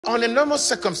On a normal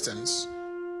circumstance,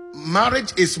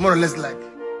 marriage is more or less like,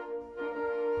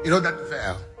 you know, that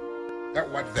veil, that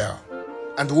white veil,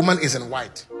 and the woman is in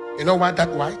white. You know why that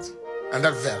white and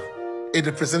that veil? It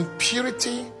represents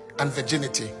purity and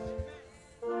virginity.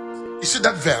 You see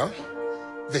that veil?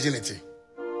 Virginity.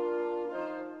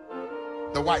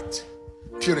 The white,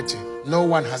 purity. No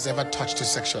one has ever touched you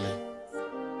sexually.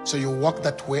 So you walk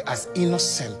that way as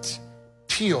innocent,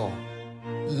 pure,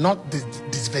 not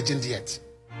disvirgined yet.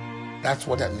 That's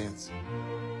what that means.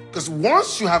 Because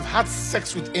once you have had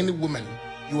sex with any woman,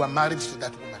 you are married to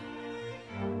that woman.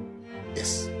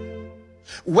 Yes.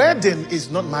 Wedding is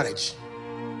not marriage.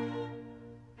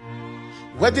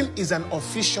 Wedding is an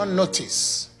official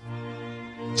notice,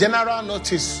 general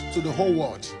notice to the whole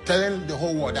world, telling the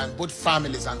whole world and both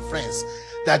families and friends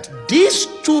that these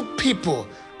two people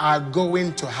are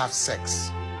going to have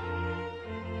sex.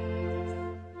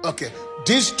 Okay,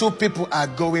 these two people are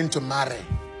going to marry.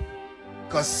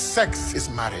 Because sex is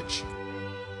marriage.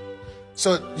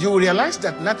 So you realize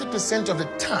that 90% of the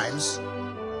times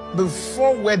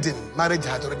before wedding, marriage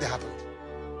had already happened.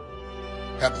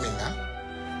 Help me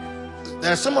now.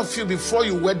 There are some of you, before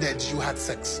you wedded, you had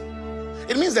sex.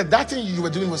 It means that that thing you were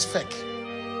doing was fake.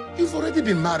 You've already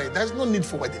been married. There's no need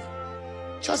for wedding.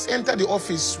 Just enter the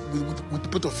office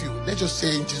with both of you. Let's just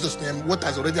say in Jesus' name, what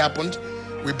has already happened,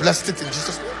 we blessed it in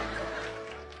Jesus' name.